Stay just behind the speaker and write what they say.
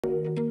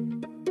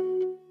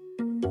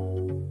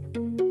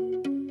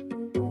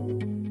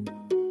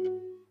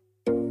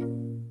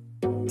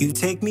You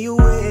take me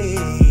away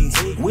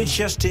with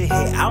just a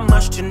hit. How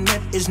much to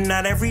net is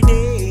not every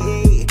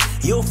day.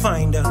 You'll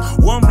find a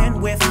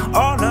woman with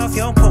all of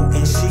your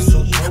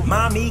potency.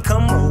 Mommy,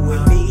 come roll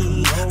with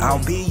me.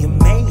 I'll be your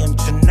man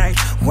tonight.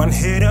 One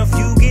hit of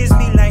you gives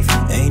me life.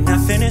 Ain't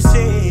nothing to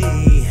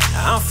say.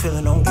 I'm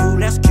feeling on you,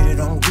 let's get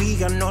it on. We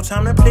got no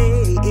time to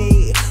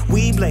play.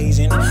 We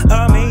blazing,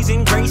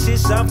 amazing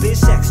graces of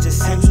this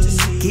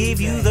ecstasy.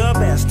 Give you the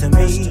best of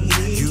me.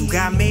 You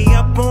got me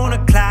up on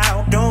a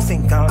cloud. Don't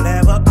think I'll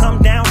ever come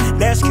down.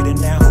 Let's get it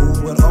now.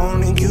 Who would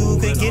only you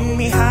could get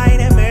me high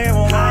than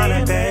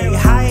marijuana, babe.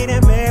 High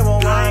than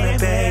marijuana,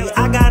 babe.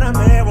 I got a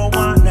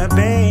marijuana,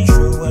 babe.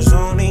 True, was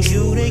only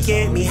you to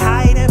get me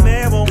high than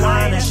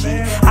marijuana.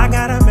 Shit, I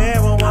got a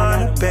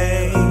marijuana,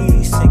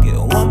 babe. Sing it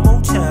one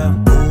more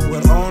time. Who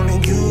would only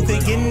you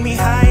could get me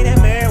high than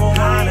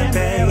marijuana,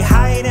 babe.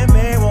 High than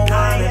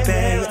marijuana,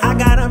 babe. I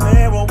got a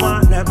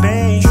marijuana,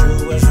 babe.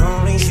 True, was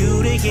only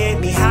you to get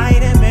me high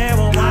than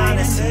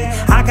marijuana. See,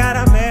 I got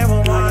a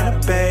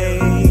marijuana,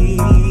 babe.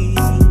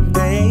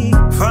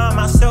 Find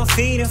myself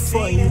eating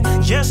for you,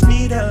 just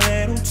need a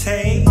little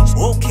taste.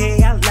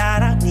 Okay, I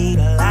lied, I need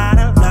a lot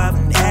of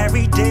loving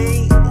every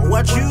day.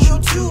 What you do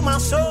to my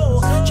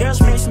soul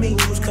just makes me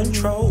lose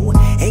control.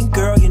 Hey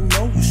girl, you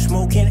know you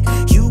smoking,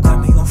 you got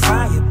me on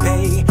fire,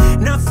 babe.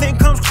 Nothing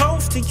comes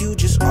close to you,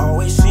 just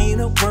always seem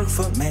to work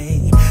for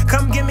me.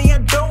 Come give me a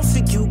dose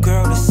of you,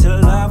 girl, it's a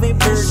love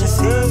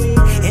emergency.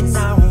 And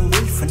I won't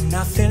wait for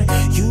nothing,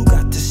 you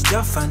got the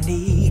stuff I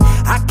need.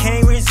 I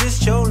can't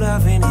resist your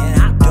loving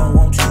and I don't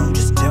want to.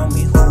 Just tell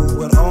me who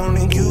would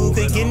only you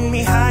could get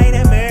me high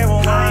than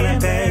marijuana,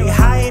 babe.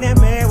 High than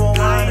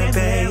marijuana,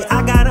 babe.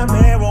 I got a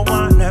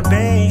marijuana,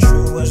 babe.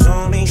 True, was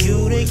only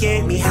you to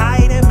get me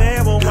high than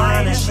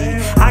marijuana.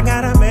 Shit, I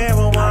got a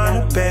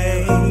marijuana,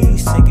 babe.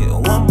 Sing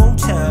it one more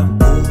time.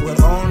 Who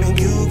would only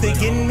you could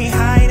get me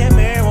high than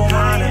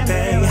marijuana,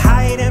 babe.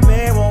 High than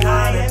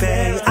marijuana,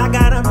 babe. I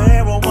got a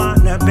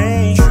marijuana,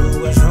 babe.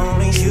 True, was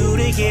only you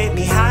to get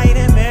me high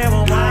than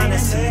marijuana.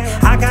 See,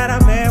 I got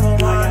a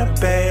marijuana,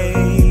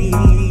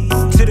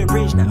 babe. To the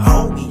bridge now,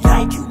 hold me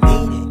like you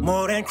mean it.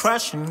 More than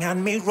crushing, got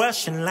me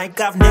rushing like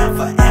I've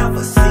never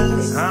ever seen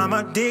it. I'm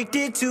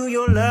addicted to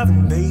your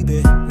loving,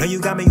 baby. Know you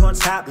got me on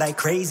top like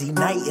crazy,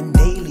 night and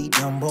daily.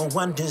 Number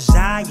one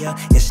desire,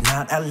 it's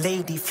not a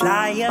lady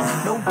flyer.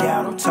 No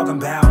doubt, I'm talking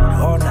about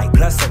all night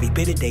plus every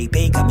bit of day,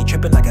 babe. Got me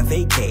tripping like a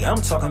vacay.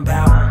 I'm talking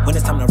about when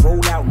it's time to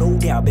roll out, no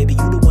doubt, baby.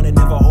 You the one that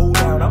never hold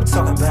out. I'm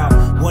talking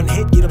about one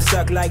hit, get them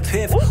stuck like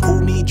Piff.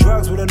 Who need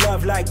drugs with a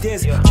love like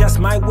this? Just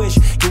my wish,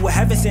 you were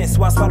heaven sent,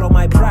 so I swallow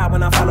my pride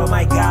when I follow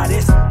my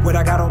goddess. What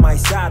I got on my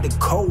side, the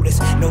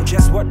coldest. Know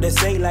just what to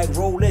say like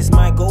rollers.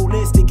 My goal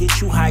is to get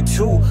you high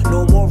too.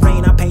 No more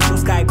rain, I paint your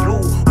sky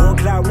blue. On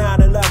cloud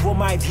nine, in love with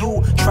my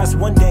view. Trust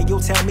one day you'll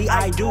tell me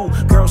I do.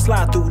 Girl,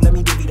 slide through, let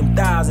me give you them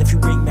thighs. If you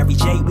bring Mary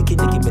J, we can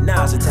Nicki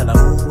Minaj and tell her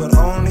who would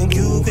only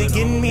you could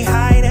get me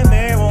high than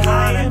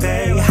marijuana,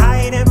 babe.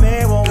 High than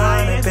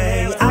marijuana,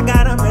 babe. I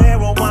got a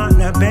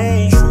marijuana,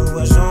 babe. True,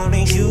 was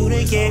only you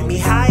to get me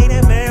high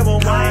than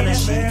marijuana.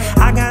 Shit,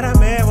 I got a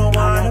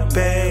marijuana,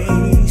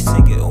 babe.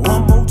 Sing it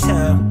one more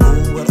time.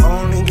 Who would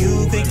only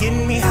you could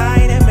get me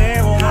high than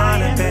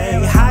marijuana,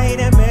 babe. High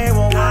than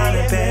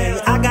marijuana, babe.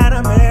 I got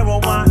a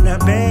marijuana,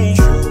 babe.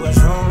 True, was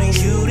only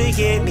you to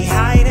get me high.